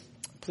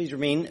Please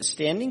remain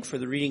standing for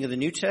the reading of the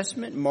New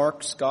Testament,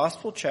 Mark's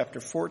Gospel, chapter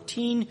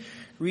 14,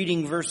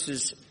 reading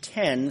verses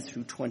 10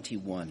 through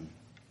 21.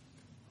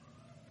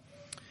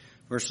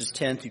 Verses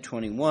 10 through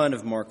 21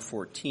 of Mark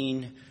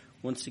 14,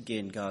 once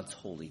again, God's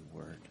holy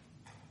word.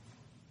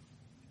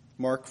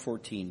 Mark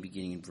 14,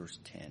 beginning in verse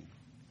 10.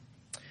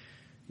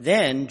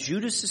 Then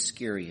Judas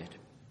Iscariot,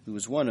 who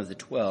was one of the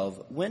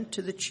 12, went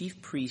to the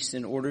chief priests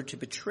in order to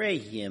betray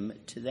him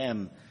to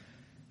them.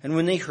 And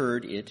when they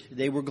heard it,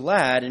 they were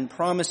glad and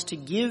promised to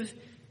give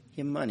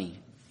him money.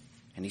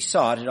 And he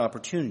sought an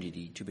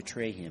opportunity to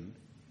betray him.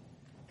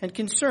 And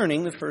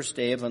concerning the first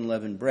day of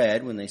unleavened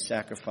bread, when they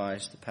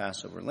sacrificed the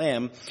Passover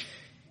lamb,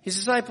 his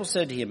disciples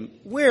said to him,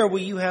 "Where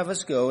will you have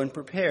us go and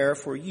prepare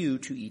for you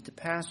to eat the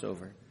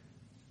Passover?"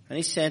 And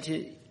he sent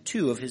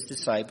 2 of his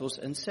disciples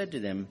and said to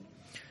them,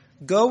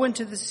 "Go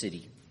into the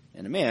city,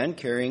 and a man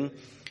carrying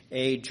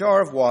a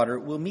jar of water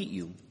will meet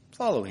you.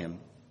 Follow him.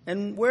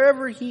 And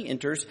wherever he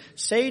enters,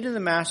 say to the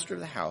master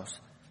of the house,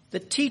 'The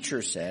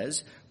teacher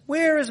says,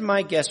 where is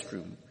my guest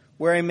room,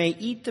 where I may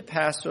eat the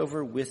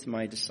Passover with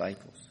my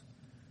disciples?'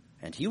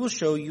 And he will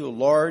show you a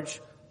large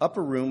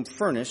upper room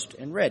furnished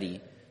and ready.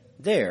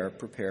 There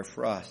prepare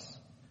for us."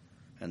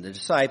 And the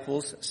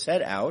disciples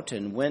set out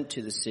and went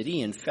to the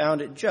city and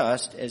found it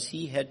just as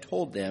he had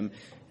told them,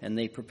 and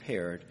they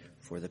prepared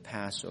for the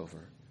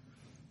Passover.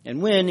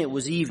 And when it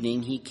was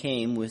evening, he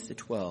came with the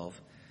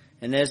 12.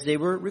 And as they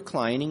were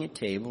reclining at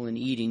table and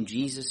eating,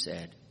 Jesus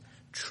said,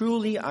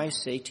 "Truly I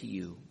say to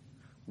you,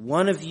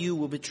 one of you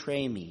will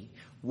betray me,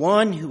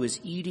 one who is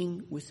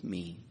eating with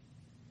me."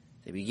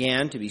 They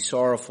began to be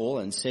sorrowful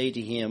and say to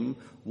him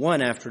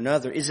one after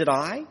another, "Is it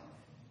I?"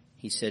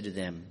 He said to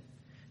them,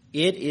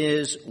 "It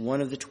is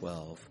one of the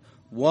 12,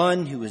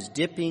 one who is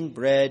dipping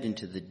bread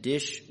into the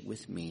dish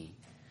with me.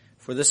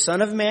 For the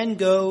Son of Man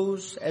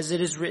goes as it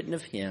is written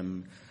of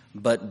him,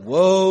 but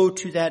woe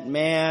to that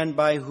man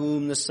by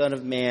whom the Son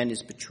of Man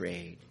is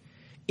betrayed.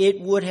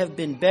 It would have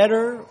been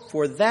better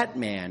for that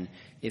man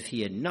if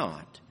he had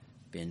not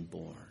been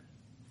born."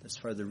 Thus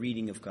far the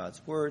reading of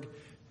God's word.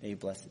 May he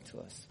bless it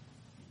to us.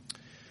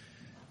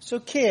 So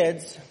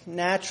kids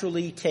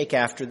naturally take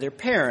after their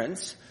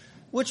parents,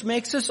 which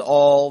makes us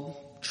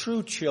all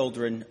true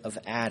children of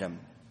Adam.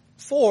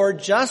 For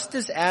just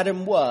as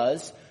Adam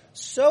was,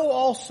 so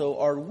also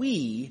are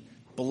we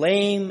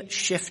blame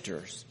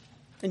shifters.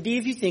 Indeed,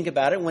 if you think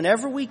about it,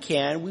 whenever we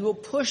can, we will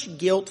push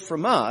guilt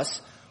from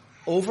us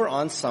over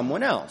on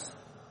someone else.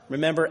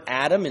 Remember,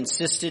 Adam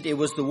insisted it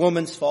was the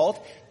woman's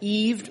fault.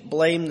 Eve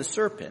blamed the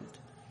serpent.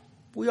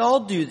 We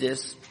all do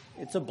this.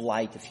 It's a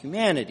blight of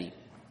humanity.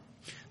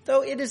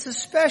 Though it is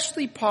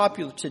especially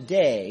popular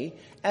today,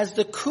 as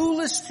the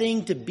coolest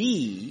thing to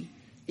be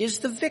is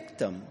the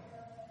victim.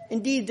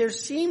 Indeed, there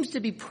seems to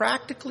be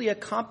practically a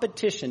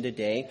competition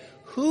today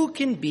who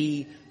can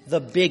be the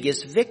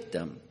biggest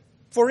victim.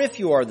 For if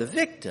you are the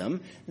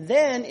victim,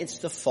 then it's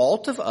the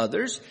fault of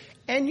others,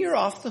 and you're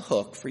off the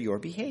hook for your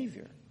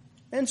behavior.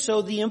 And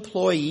so the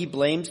employee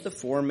blames the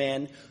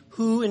foreman,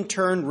 who in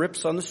turn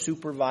rips on the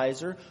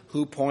supervisor,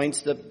 who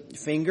points the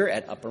finger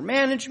at upper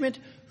management,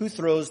 who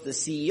throws the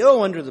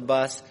CEO under the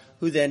bus,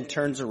 who then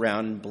turns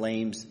around and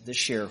blames the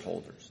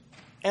shareholders.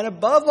 And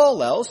above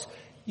all else,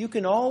 you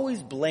can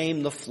always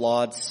blame the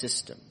flawed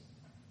system.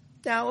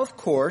 Now, of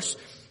course,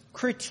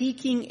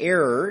 critiquing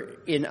error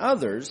in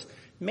others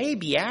may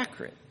be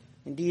accurate.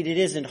 Indeed, it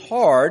isn't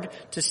hard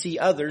to see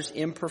others'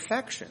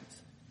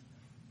 imperfections.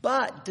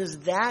 But does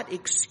that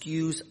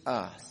excuse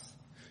us?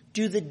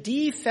 Do the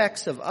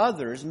defects of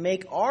others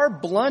make our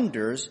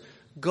blunders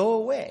go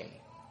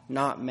away,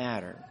 not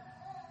matter?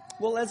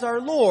 Well, as our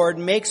Lord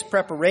makes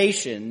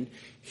preparation,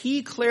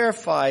 he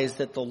clarifies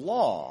that the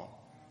law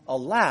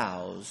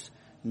allows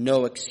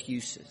no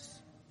excuses.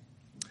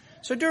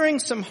 So during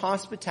some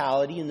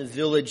hospitality in the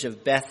village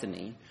of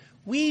Bethany,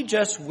 we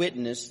just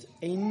witnessed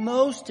a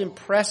most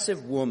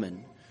impressive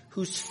woman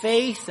whose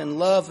faith and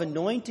love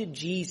anointed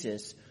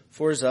Jesus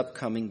for his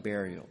upcoming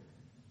burial.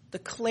 The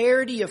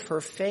clarity of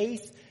her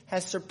faith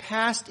has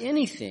surpassed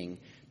anything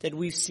that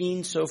we've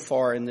seen so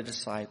far in the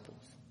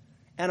disciples.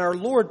 And our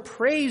Lord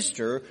praised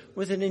her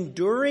with an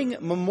enduring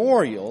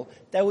memorial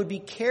that would be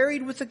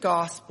carried with the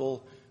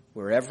gospel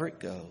wherever it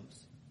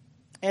goes.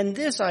 And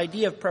this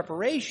idea of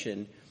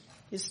preparation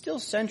is still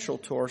central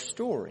to our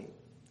story.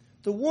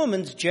 The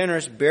woman's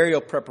generous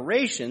burial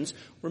preparations,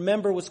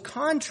 remember, was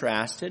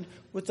contrasted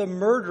with the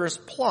murderous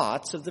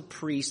plots of the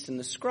priests and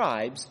the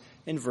scribes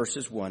in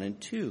verses 1 and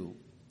 2.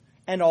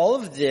 And all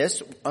of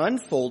this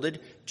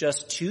unfolded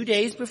just 2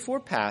 days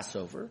before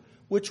Passover,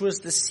 which was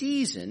the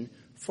season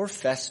for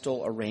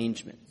festal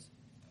arrangements.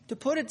 To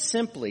put it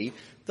simply,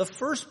 the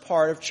first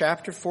part of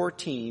chapter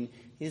 14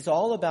 is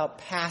all about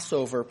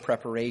Passover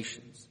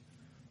preparations.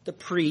 The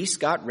priests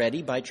got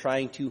ready by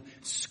trying to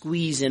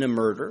squeeze in a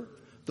murder.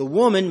 The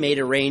woman made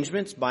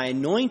arrangements by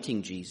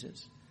anointing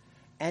Jesus.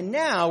 And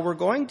now we're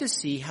going to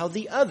see how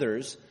the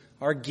others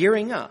are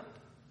gearing up.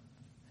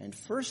 And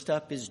first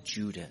up is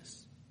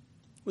Judas.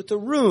 With the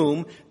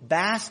room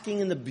basking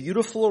in the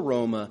beautiful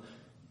aroma,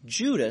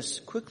 Judas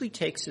quickly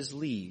takes his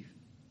leave.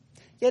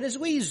 Yet as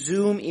we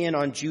zoom in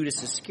on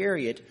Judas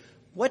Iscariot,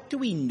 what do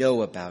we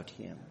know about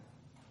him?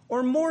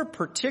 Or more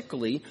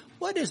particularly,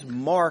 what has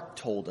Mark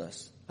told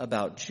us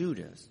about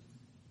Judas?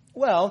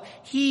 Well,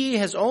 he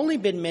has only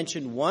been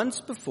mentioned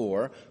once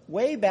before,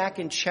 way back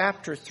in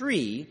chapter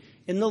 3,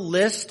 in the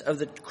list of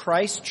the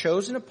Christ's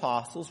chosen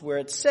apostles, where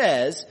it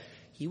says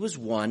he was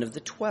one of the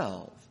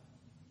 12.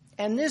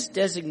 And this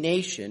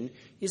designation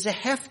is a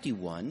hefty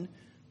one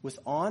with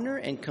honor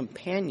and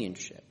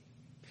companionship.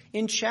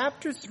 In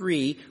chapter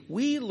 3,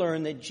 we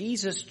learn that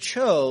Jesus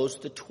chose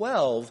the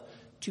 12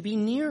 to be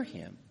near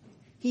him.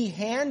 He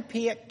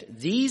handpicked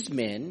these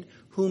men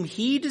whom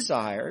he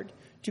desired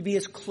to be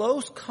his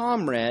close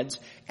comrades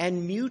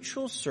and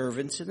mutual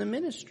servants in the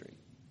ministry.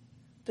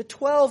 The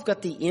 12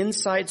 got the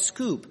inside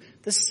scoop,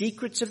 the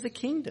secrets of the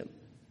kingdom.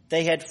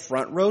 They had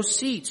front row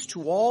seats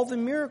to all the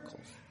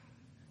miracles.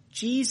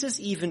 Jesus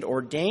even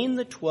ordained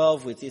the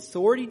 12 with the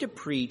authority to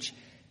preach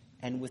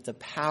and with the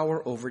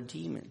power over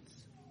demons.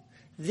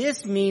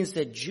 This means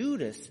that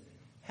Judas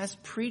has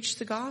preached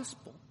the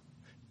gospel.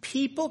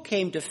 People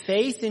came to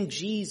faith in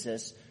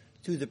Jesus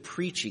through the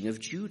preaching of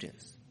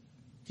Judas.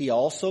 He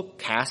also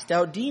cast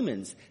out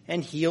demons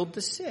and healed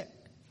the sick.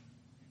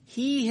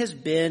 He has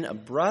been a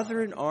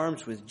brother in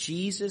arms with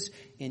Jesus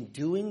in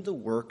doing the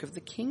work of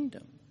the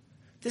kingdom.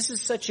 This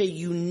is such a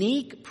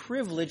unique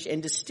privilege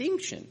and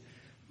distinction.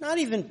 Not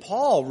even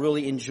Paul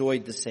really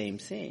enjoyed the same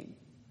thing.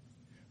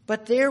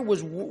 But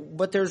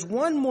there's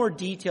one more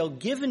detail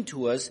given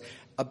to us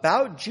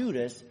about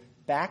Judas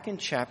back in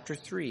chapter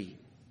 3.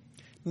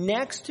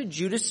 Next to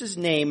Judas's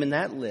name in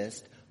that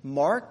list,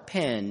 Mark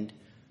penned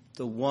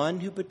the one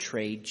who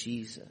betrayed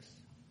Jesus.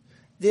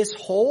 This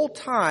whole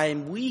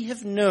time we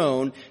have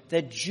known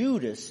that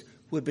Judas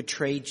would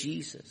betray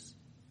Jesus.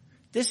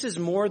 This is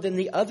more than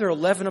the other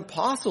 11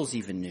 apostles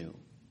even knew.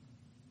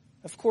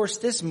 Of course,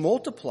 this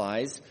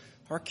multiplies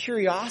our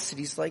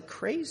curiosities like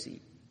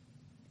crazy.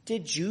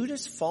 Did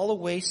Judas fall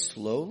away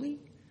slowly?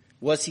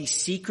 Was he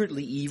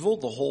secretly evil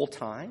the whole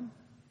time?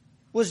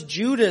 Was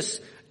Judas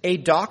a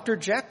Dr.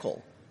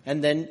 Jekyll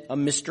and then a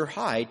Mr.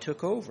 Hyde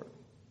took over?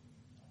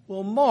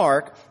 Well,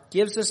 Mark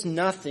gives us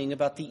nothing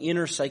about the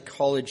inner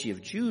psychology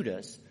of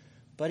Judas,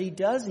 but he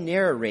does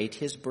narrate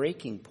his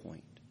breaking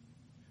point.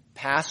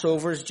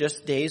 Passover is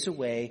just days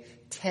away.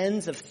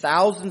 Tens of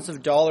thousands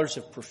of dollars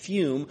of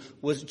perfume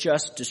was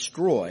just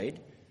destroyed,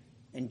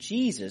 and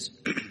Jesus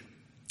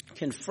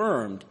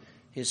confirmed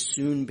his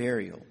soon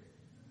burial.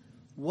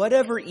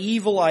 Whatever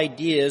evil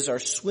ideas are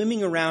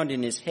swimming around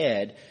in his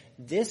head,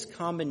 this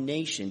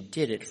combination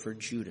did it for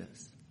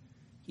Judas.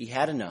 He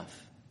had enough,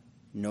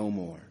 no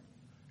more.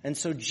 And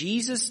so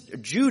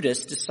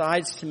Judas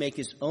decides to make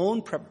his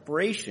own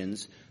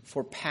preparations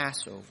for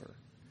Passover.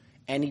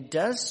 And he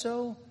does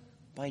so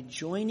by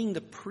joining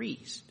the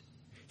priest.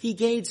 He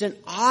gains an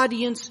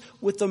audience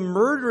with the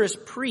murderous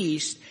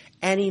priest,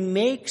 and he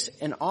makes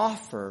an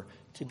offer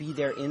to be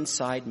their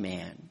inside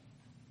man.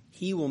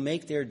 He will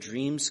make their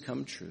dreams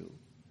come true.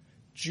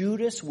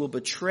 Judas will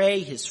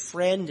betray his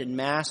friend and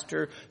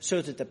master so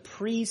that the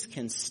priests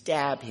can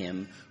stab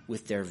him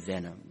with their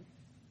venom.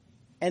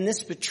 And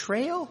this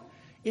betrayal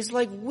is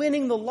like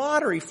winning the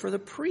lottery for the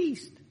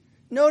priest.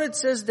 Note it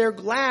says they're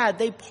glad.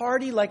 They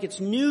party like it's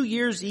New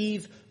Year's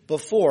Eve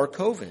before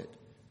COVID.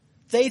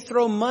 They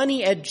throw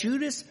money at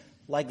Judas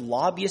like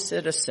lobbyists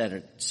at a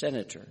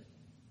senator.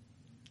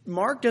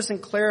 Mark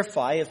doesn't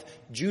clarify if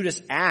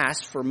Judas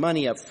asked for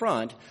money up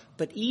front,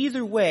 but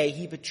either way,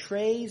 he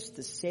betrays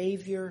the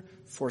Savior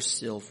for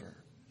silver.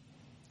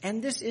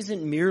 And this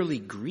isn't merely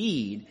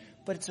greed,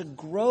 but it's a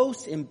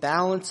gross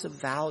imbalance of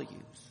values.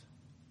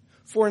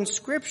 For in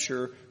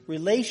Scripture,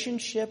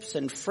 relationships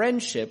and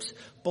friendships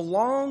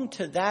belong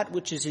to that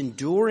which is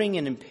enduring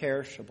and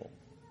imperishable.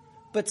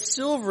 But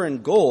silver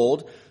and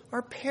gold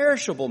are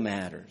perishable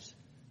matters,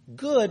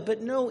 good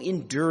but no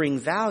enduring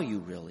value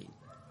really.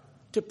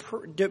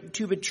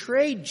 To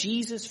betray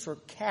Jesus for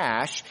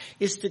cash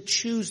is to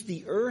choose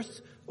the earth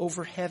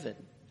over heaven,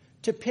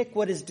 to pick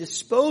what is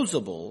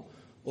disposable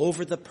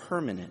over the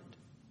permanent.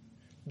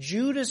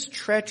 Judas'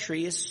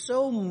 treachery is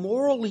so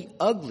morally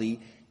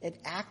ugly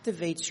it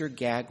activates your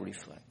gag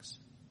reflex.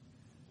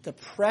 The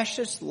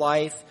precious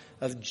life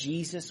of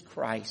Jesus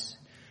Christ,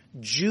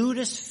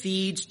 Judas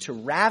feeds to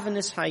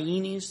ravenous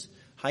hyenas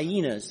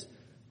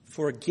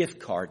for a gift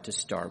card to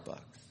Starbucks.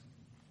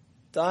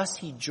 Thus,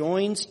 he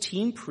joins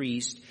Team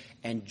Priest,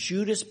 and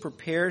Judas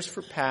prepares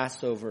for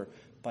Passover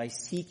by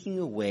seeking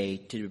a way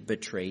to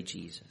betray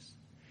Jesus.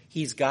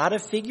 He's got to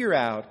figure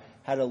out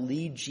how to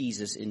lead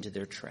Jesus into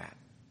their trap.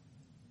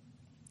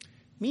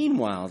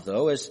 Meanwhile,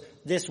 though, as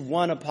this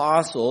one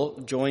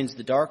apostle joins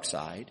the dark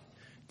side,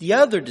 the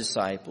other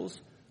disciples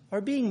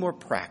are being more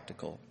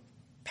practical.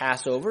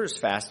 Passover is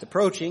fast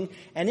approaching,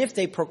 and if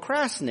they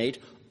procrastinate,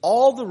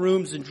 all the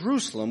rooms in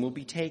Jerusalem will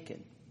be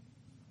taken.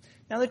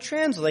 Now, the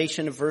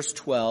translation of verse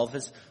 12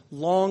 has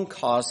long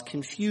caused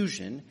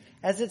confusion,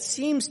 as it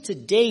seems to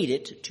date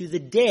it to the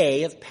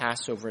day of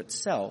Passover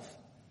itself.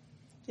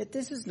 Yet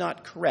this is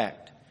not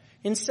correct.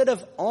 Instead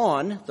of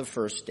on the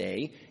first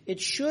day, it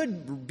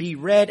should be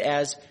read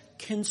as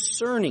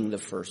concerning the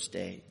first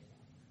day.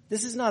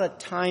 This is not a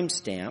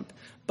timestamp,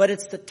 but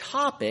it's the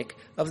topic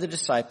of the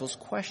disciples'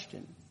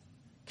 question.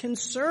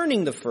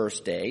 Concerning the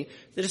first day,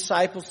 the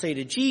disciples say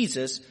to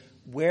Jesus,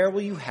 "Where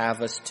will you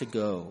have us to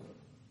go?"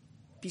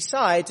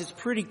 Besides, it's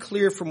pretty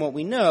clear from what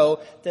we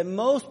know that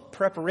most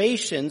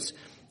preparations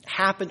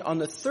happened on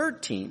the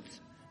 13th,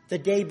 the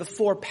day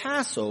before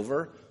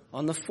Passover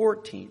on the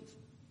 14th.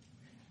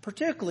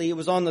 Particularly, it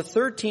was on the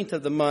 13th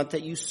of the month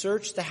that you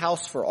searched the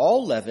house for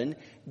all leaven,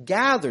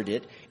 gathered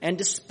it, and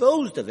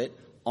disposed of it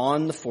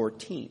on the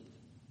 14th.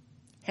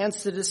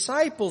 Hence, the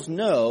disciples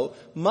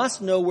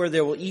must know where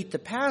they will eat the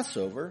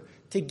Passover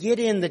to get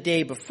in the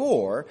day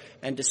before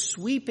and to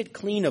sweep it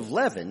clean of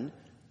leaven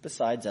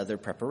besides other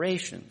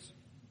preparations.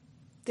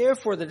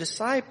 Therefore, the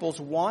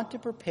disciples want to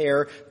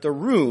prepare the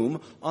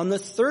room on the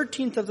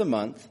 13th of the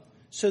month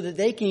so that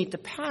they can eat the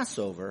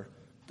Passover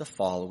the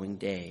following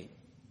day.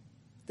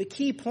 The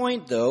key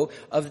point, though,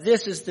 of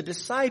this is the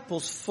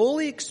disciples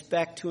fully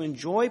expect to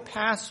enjoy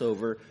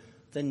Passover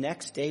the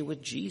next day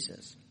with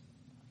Jesus.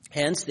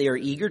 Hence, they are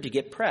eager to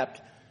get prepped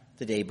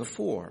the day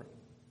before.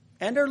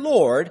 And our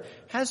Lord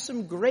has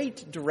some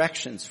great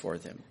directions for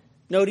them.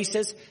 Note, he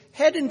says,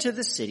 head into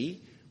the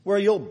city where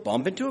you'll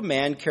bump into a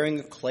man carrying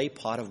a clay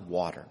pot of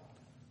water.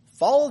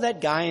 Follow that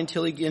guy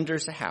until he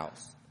enters the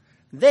house.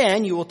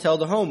 Then you will tell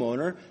the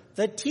homeowner,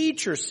 the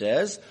teacher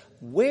says,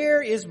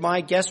 where is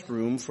my guest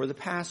room for the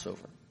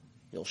Passover?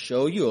 He'll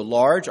show you a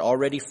large,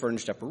 already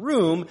furnished upper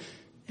room,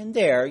 and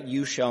there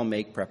you shall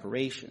make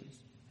preparations.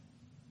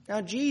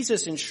 Now,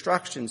 Jesus'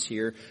 instructions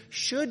here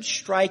should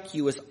strike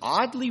you as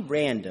oddly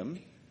random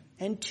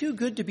and too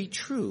good to be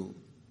true.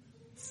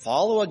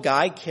 Follow a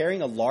guy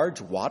carrying a large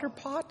water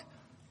pot?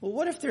 Well,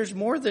 what if there's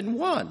more than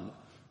one?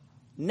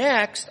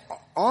 Next,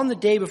 on the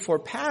day before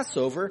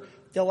Passover,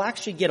 they'll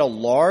actually get a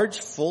large,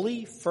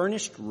 fully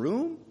furnished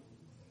room?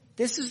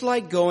 This is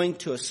like going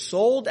to a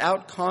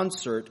sold-out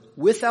concert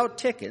without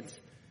tickets,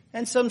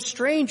 and some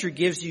stranger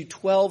gives you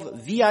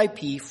 12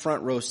 VIP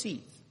front row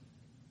seats.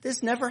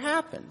 This never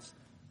happens,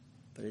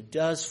 but it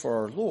does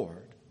for our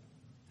Lord.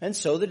 And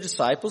so the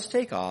disciples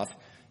take off,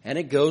 and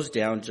it goes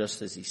down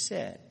just as he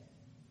said.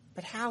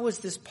 But how is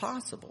this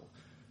possible?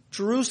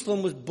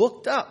 Jerusalem was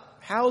booked up.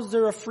 How is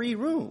there a free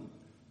room?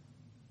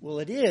 Well,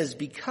 it is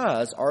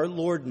because our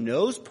Lord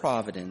knows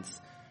providence,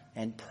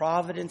 and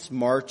providence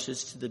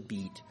marches to the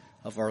beat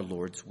of our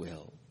Lord's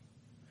will.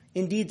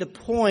 Indeed, the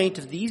point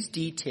of these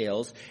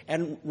details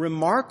and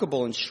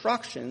remarkable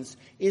instructions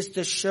is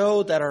to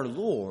show that our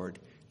Lord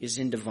is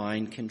in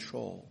divine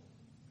control.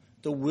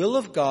 The will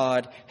of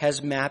God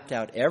has mapped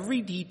out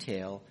every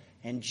detail,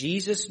 and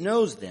Jesus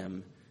knows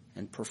them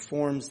and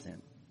performs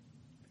them.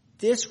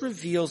 This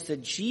reveals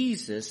that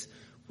Jesus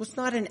was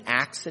not an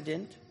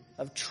accident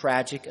of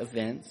tragic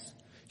events.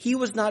 He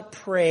was not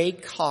prey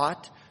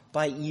caught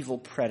by evil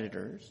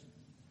predators.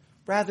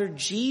 Rather,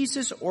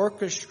 Jesus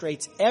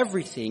orchestrates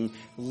everything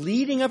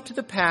leading up to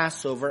the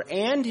Passover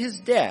and his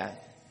death,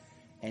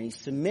 and he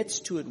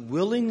submits to it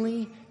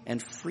willingly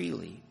and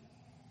freely.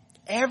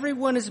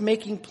 Everyone is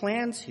making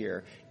plans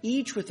here,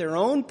 each with their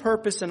own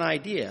purpose and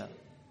idea,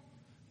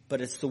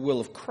 but it's the will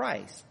of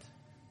Christ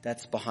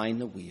that's behind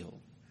the wheel.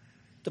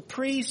 The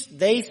priests,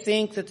 they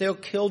think that they'll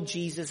kill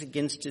Jesus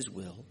against his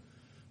will.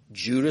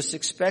 Judas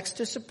expects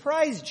to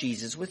surprise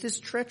Jesus with his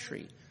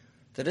treachery.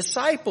 The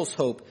disciples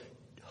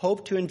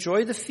hope to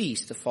enjoy the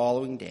feast the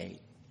following day.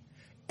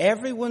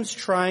 Everyone's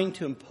trying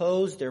to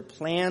impose their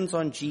plans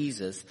on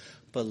Jesus,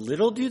 but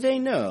little do they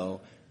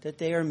know that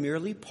they are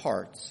merely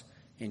parts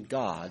in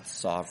God's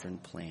sovereign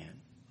plan.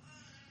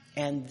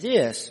 And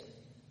this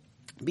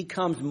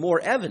becomes more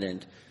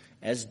evident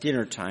as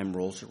dinner time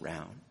rolls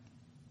around.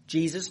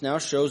 Jesus now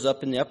shows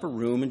up in the upper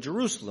room in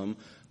Jerusalem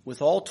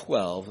with all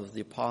 12 of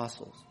the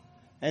apostles.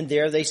 And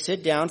there they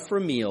sit down for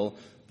a meal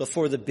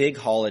before the big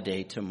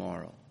holiday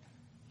tomorrow.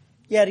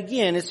 Yet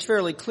again, it's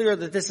fairly clear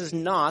that this is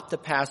not the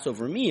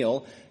Passover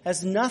meal,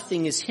 as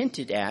nothing is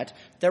hinted at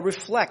that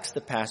reflects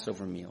the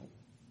Passover meal.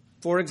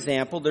 For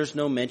example, there's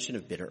no mention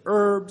of bitter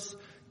herbs,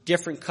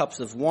 different cups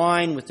of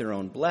wine with their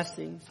own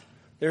blessings.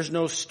 There's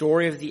no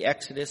story of the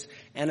Exodus,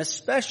 and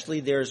especially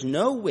there's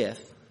no whiff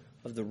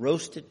of the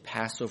roasted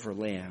Passover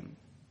lamb.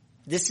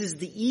 This is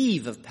the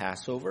eve of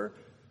Passover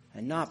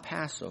and not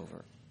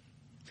Passover.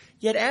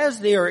 Yet as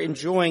they are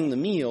enjoying the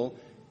meal,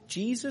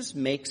 Jesus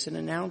makes an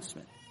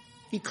announcement.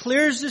 He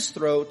clears his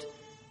throat.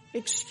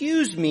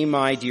 Excuse me,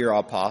 my dear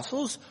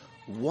apostles,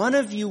 one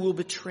of you will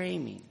betray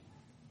me.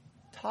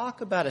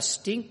 Talk about a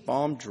stink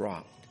bomb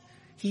dropped.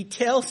 He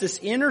tells this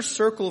inner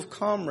circle of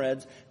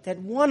comrades that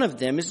one of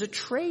them is a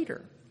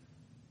traitor.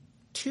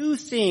 Two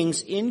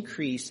things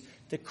increase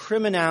the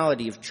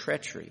criminality of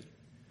treachery.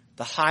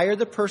 The higher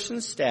the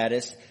person's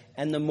status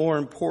and the more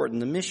important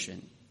the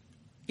mission.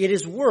 It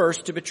is worse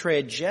to betray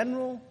a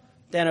general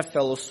than a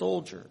fellow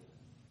soldier.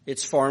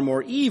 It's far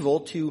more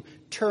evil to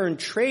turn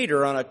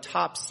traitor on a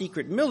top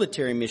secret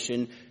military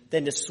mission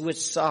than to switch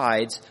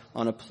sides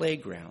on a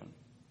playground.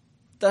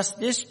 Thus,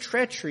 this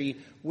treachery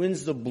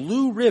wins the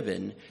blue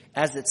ribbon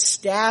as it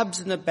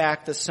stabs in the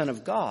back the Son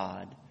of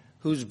God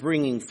who's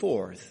bringing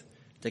forth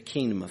the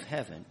kingdom of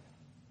heaven.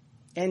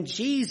 And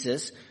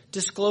Jesus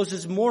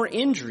discloses more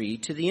injury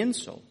to the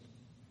insult.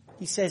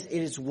 He says,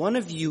 it is one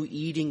of you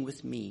eating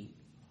with me.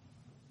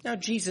 Now,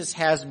 Jesus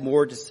has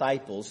more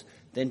disciples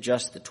than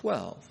just the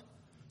 12.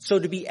 So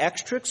to be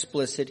extra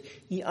explicit,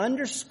 he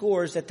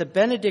underscores that the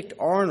Benedict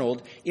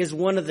Arnold is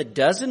one of the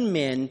dozen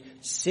men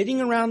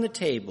sitting around the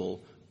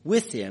table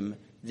with him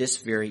this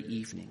very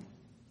evening.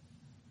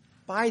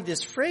 By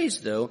this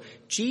phrase, though,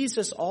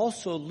 Jesus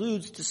also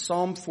alludes to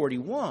Psalm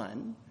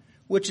 41,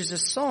 which is a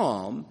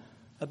psalm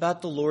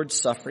about the Lord's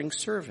suffering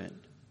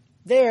servant.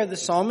 There, the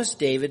psalmist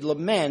David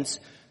laments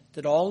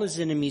that all his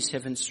enemies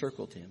have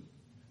encircled him.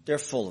 They're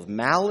full of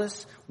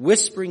malice,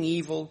 whispering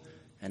evil,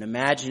 and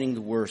imagining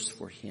the worst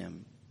for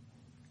him.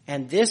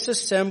 And this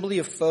assembly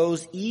of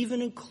foes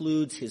even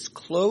includes his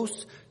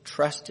close,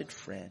 trusted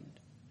friend.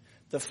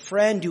 The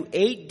friend who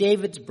ate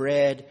David's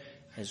bread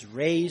has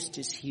raised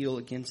his heel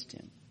against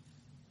him.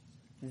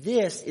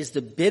 This is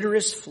the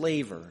bitterest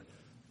flavor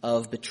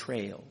of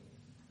betrayal,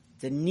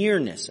 the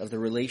nearness of the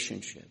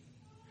relationship.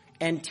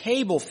 And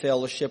table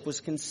fellowship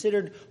was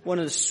considered one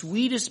of the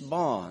sweetest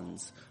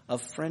bonds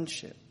of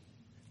friendship.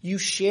 You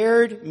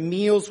shared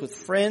meals with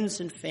friends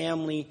and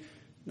family,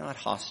 not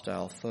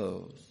hostile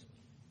foes.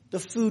 The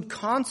food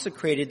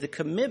consecrated the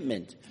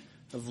commitment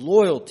of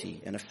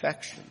loyalty and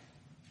affection.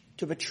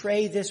 To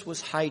betray this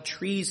was high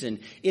treason.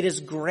 It is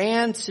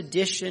grand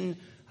sedition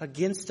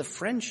against the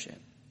friendship.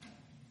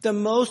 The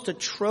most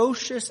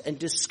atrocious and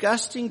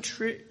disgusting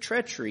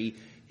treachery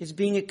is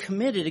being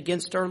committed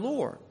against our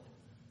Lord,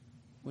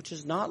 which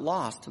is not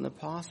lost on the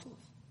apostles.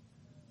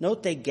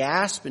 Note they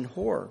gasp in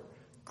horror.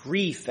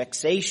 Grief,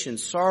 vexation,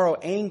 sorrow,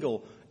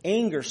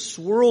 anger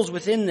swirls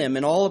within them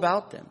and all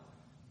about them.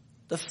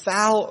 The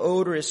foul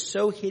odor is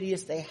so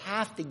hideous they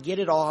have to get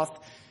it off.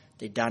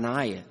 They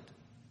deny it.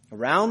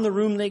 Around the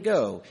room they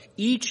go,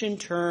 each in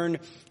turn,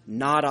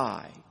 not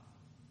I.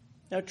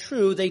 Now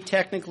true, they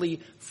technically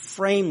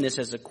frame this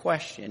as a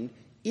question,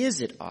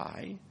 is it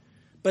I?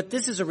 But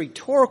this is a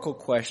rhetorical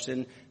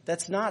question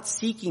that's not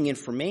seeking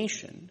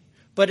information,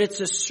 but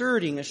it's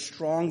asserting a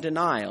strong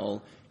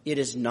denial, it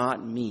is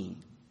not me.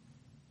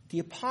 The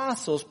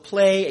apostles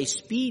play a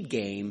speed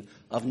game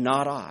of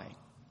not I.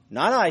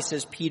 Not I,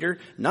 says Peter.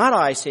 Not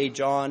I, say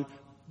John.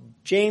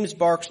 James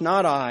barks,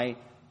 not I.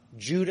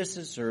 Judas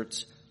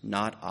asserts,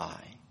 not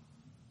I.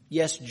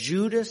 Yes,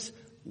 Judas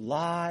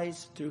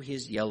lies through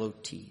his yellow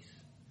teeth.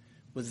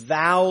 With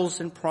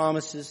vows and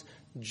promises,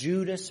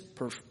 Judas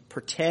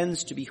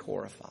pretends to be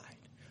horrified.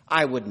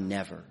 I would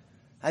never.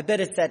 I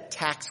bet it's that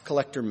tax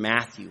collector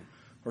Matthew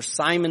or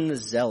Simon the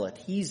Zealot.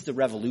 He's the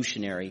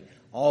revolutionary,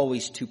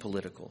 always too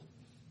political.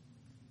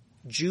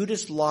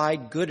 Judas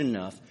lied good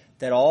enough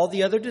that all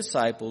the other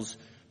disciples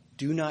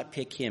do not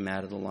pick him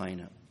out of the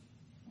lineup.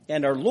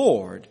 And our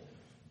Lord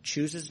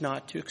chooses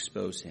not to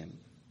expose him.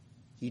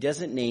 He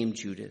doesn't name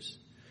Judas.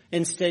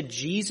 Instead,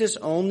 Jesus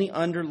only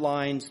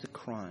underlines the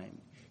crime.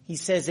 He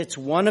says it's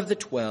one of the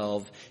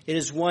 12. It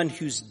is one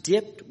who's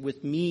dipped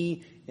with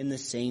me in the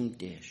same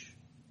dish.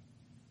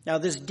 Now,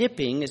 this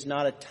dipping is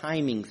not a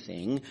timing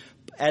thing,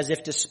 as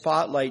if to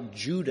spotlight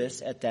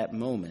Judas at that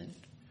moment.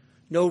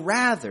 No,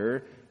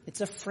 rather,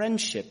 it's a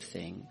friendship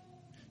thing.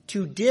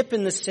 To dip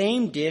in the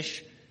same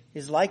dish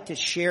is like to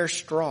share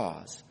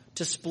straws,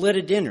 to split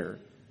a dinner,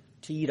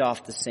 to eat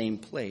off the same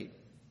plate.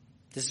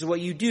 This is what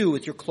you do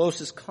with your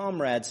closest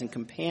comrades and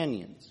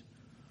companions.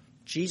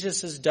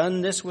 Jesus has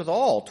done this with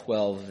all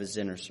 12 of his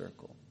inner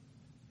circle.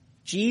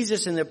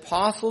 Jesus and the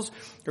apostles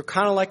are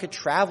kind of like a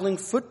traveling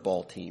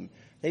football team.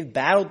 They've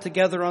battled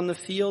together on the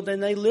field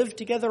and they live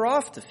together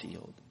off the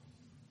field.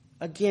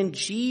 Again,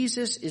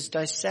 Jesus is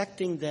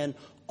dissecting then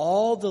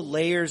all the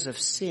layers of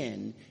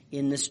sin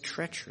in this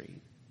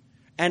treachery.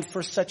 And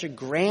for such a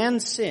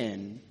grand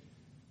sin,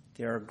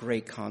 there are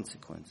great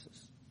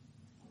consequences.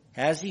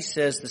 As he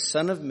says, the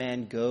Son of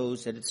Man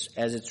goes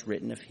as it's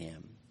written of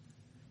him.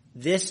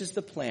 This is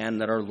the plan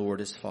that our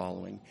Lord is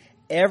following.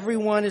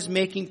 Everyone is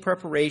making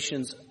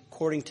preparations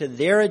according to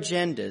their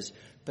agendas,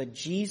 but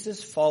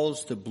Jesus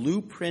follows the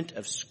blueprint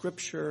of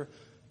Scripture,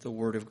 the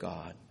Word of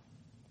God.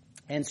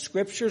 And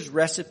Scripture's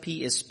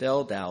recipe is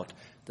spelled out.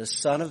 The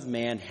Son of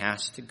Man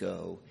has to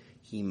go.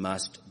 He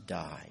must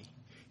die.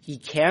 He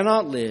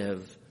cannot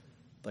live,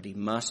 but he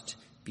must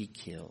be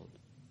killed.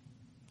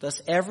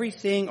 Thus,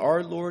 everything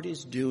our Lord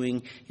is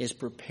doing is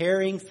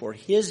preparing for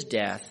his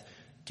death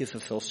to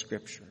fulfill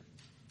Scripture.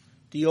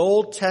 The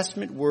Old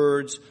Testament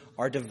words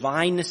are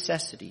divine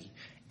necessity,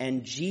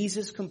 and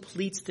Jesus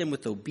completes them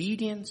with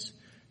obedience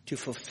to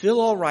fulfill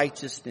all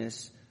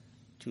righteousness,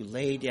 to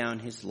lay down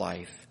his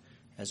life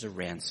as a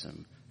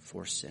ransom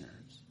for sinners.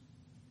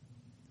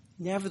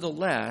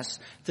 Nevertheless,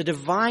 the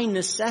divine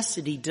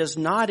necessity does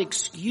not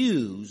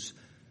excuse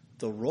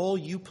the role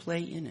you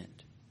play in it.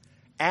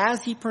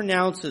 As he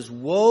pronounces,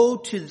 woe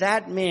to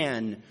that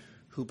man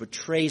who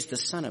betrays the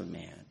Son of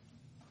Man,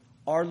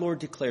 our Lord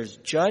declares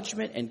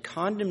judgment and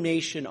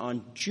condemnation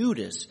on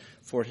Judas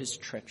for his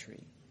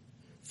treachery.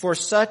 For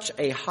such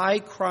a high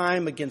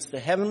crime against the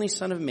heavenly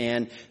Son of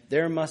Man,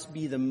 there must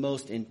be the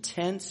most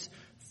intense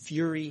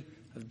fury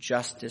of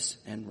justice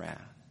and wrath.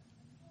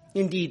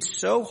 Indeed,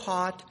 so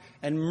hot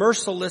and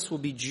merciless will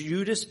be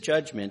Judas'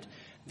 judgment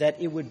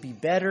that it would be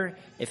better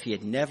if he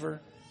had never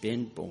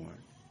been born.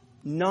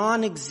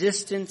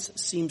 Non-existence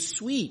seems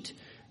sweet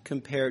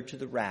compared to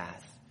the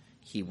wrath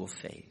he will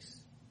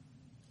face.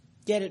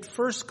 Yet at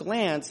first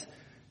glance,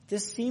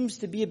 this seems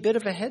to be a bit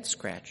of a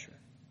head-scratcher.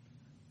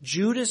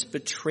 Judas'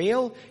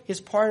 betrayal is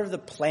part of the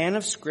plan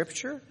of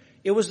Scripture.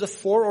 It was the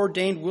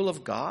foreordained will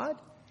of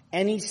God,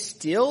 and he's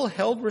still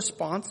held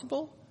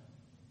responsible.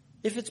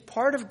 If it's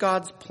part of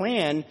God's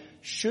plan,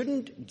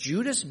 shouldn't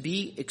Judas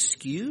be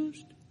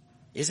excused?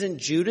 Isn't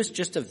Judas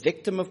just a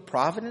victim of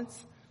providence,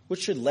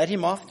 which should let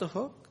him off the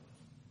hook?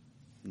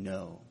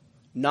 No,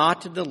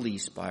 not in the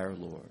least by our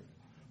Lord.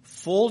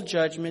 Full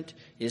judgment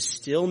is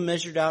still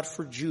measured out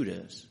for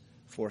Judas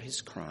for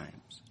his crimes.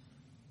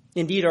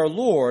 Indeed, our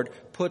Lord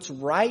puts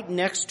right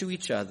next to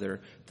each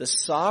other the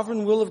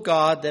sovereign will of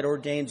God that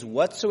ordains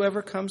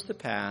whatsoever comes to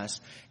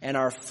pass and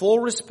our full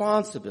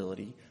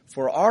responsibility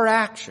for our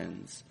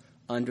actions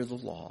under the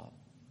law.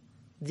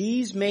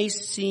 These may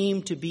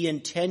seem to be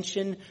in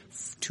tension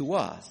to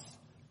us,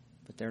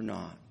 but they're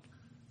not.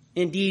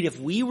 Indeed, if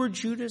we were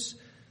Judas,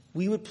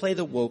 we would play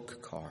the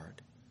woke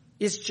card.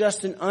 It's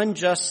just an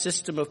unjust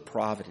system of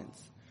providence.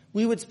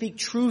 We would speak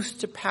truth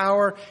to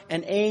power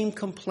and aim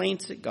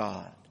complaints at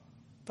God.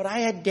 But I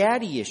had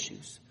daddy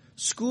issues.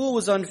 School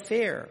was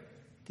unfair.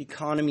 The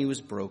economy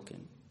was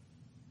broken.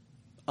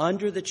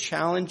 Under the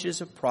challenges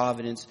of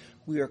providence,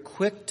 we are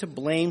quick to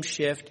blame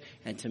shift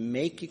and to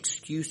make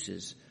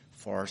excuses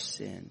for our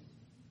sin.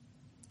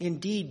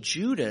 Indeed,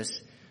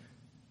 Judas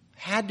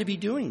had to be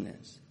doing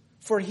this.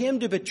 For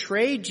him to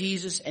betray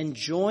Jesus and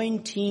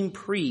join team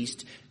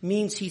priest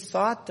means he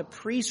thought the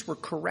priests were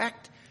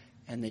correct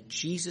and that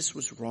Jesus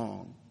was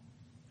wrong.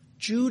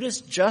 Judas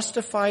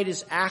justified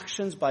his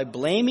actions by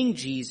blaming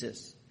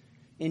Jesus.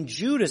 In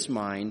Judas'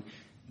 mind,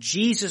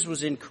 Jesus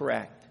was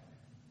incorrect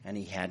and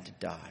he had to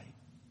die.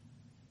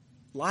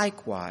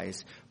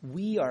 Likewise,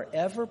 we are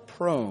ever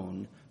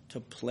prone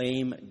to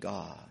blame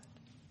God.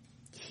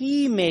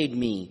 He made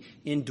me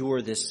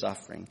endure this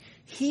suffering.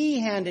 He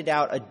handed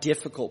out a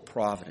difficult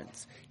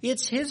providence.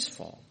 It's his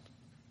fault.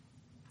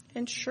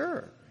 And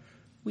sure,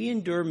 we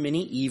endure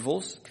many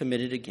evils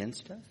committed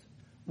against us.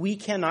 We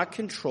cannot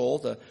control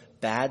the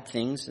bad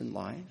things in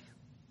life,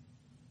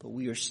 but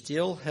we are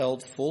still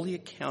held fully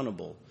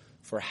accountable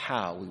for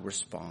how we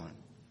respond.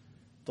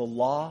 The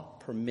law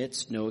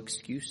permits no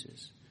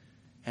excuses,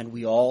 and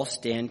we all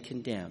stand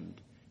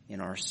condemned in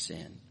our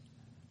sin.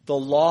 The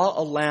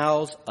law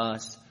allows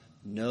us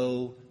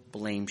no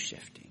blame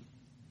shifting.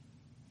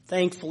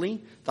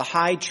 Thankfully, the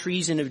high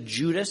treason of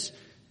Judas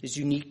is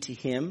unique to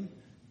him.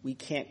 We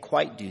can't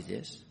quite do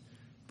this,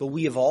 but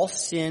we have all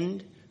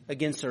sinned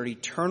against our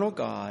eternal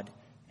God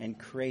and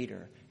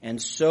Creator,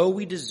 and so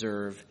we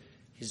deserve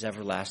his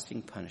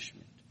everlasting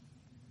punishment.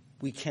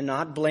 We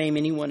cannot blame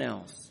anyone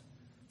else,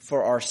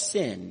 for our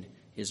sin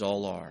is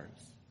all ours.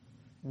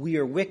 We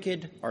are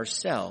wicked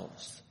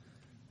ourselves,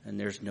 and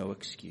there's no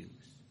excuse.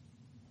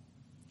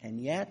 And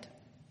yet,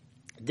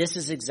 this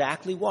is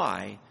exactly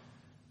why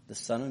the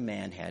Son of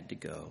Man had to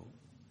go.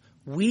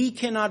 We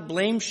cannot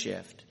blame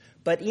shift,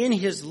 but in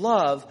his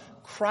love,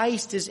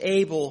 Christ is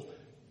able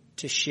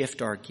to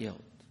shift our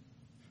guilt.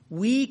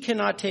 We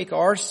cannot take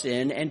our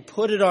sin and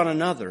put it on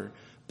another,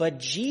 but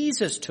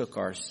Jesus took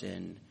our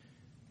sin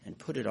and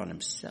put it on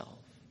himself.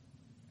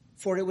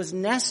 For it was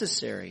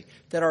necessary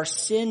that our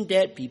sin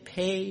debt be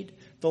paid.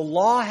 The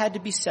law had to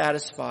be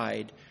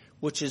satisfied,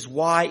 which is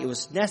why it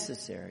was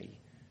necessary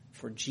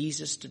for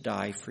Jesus to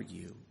die for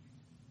you.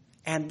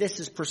 And this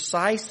is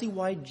precisely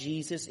why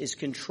Jesus is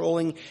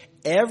controlling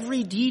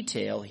every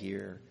detail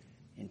here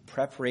in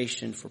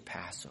preparation for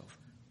Passover.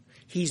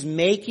 He's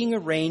making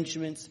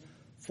arrangements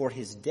for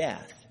his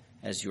death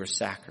as your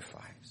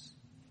sacrifice.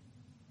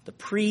 The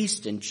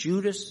priest and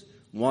Judas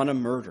want to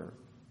murder.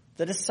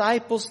 The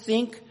disciples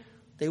think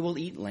they will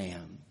eat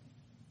lamb.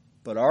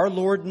 But our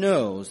Lord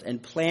knows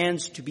and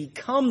plans to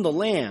become the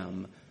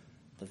lamb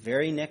the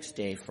very next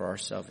day for our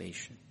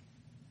salvation,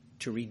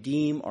 to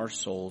redeem our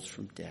souls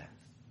from death.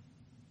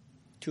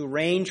 To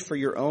arrange for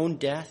your own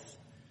death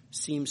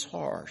seems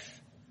harsh,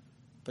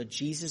 but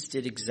Jesus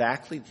did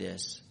exactly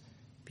this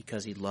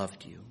because he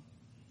loved you.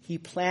 He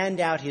planned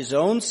out his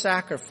own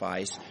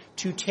sacrifice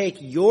to take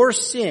your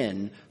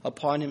sin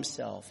upon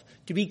himself,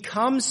 to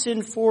become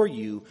sin for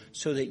you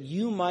so that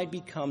you might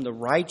become the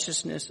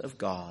righteousness of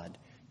God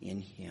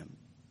in him.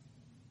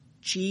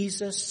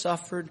 Jesus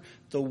suffered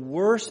the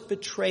worst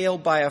betrayal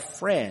by a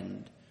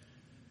friend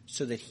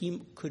so that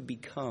he could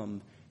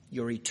become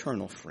your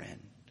eternal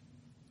friend.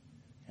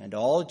 And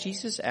all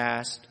Jesus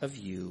asked of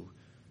you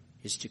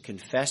is to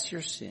confess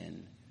your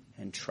sin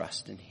and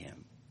trust in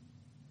him.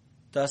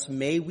 Thus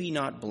may we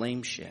not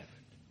blame shift,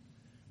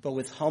 but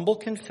with humble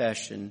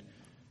confession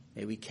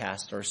may we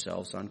cast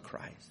ourselves on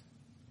Christ.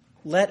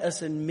 Let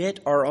us admit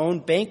our own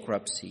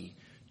bankruptcy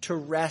to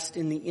rest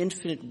in the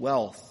infinite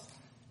wealth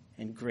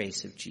and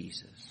grace of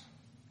Jesus.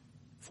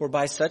 For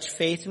by such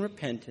faith and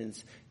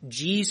repentance,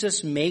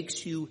 Jesus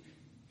makes you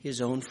his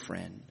own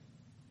friend,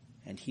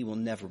 and he will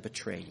never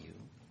betray you.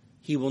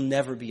 He will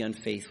never be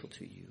unfaithful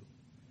to you.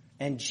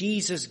 And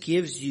Jesus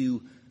gives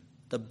you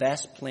the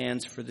best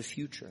plans for the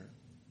future.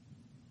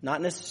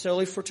 Not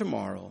necessarily for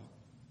tomorrow,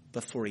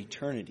 but for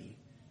eternity,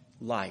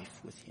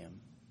 life with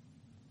him.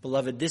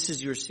 Beloved, this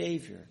is your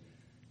Savior.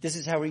 This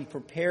is how he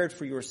prepared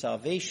for your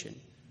salvation.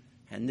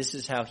 And this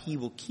is how he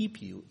will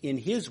keep you in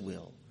his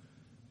will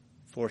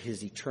for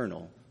his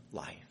eternal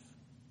life.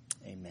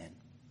 Amen.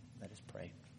 Let us pray.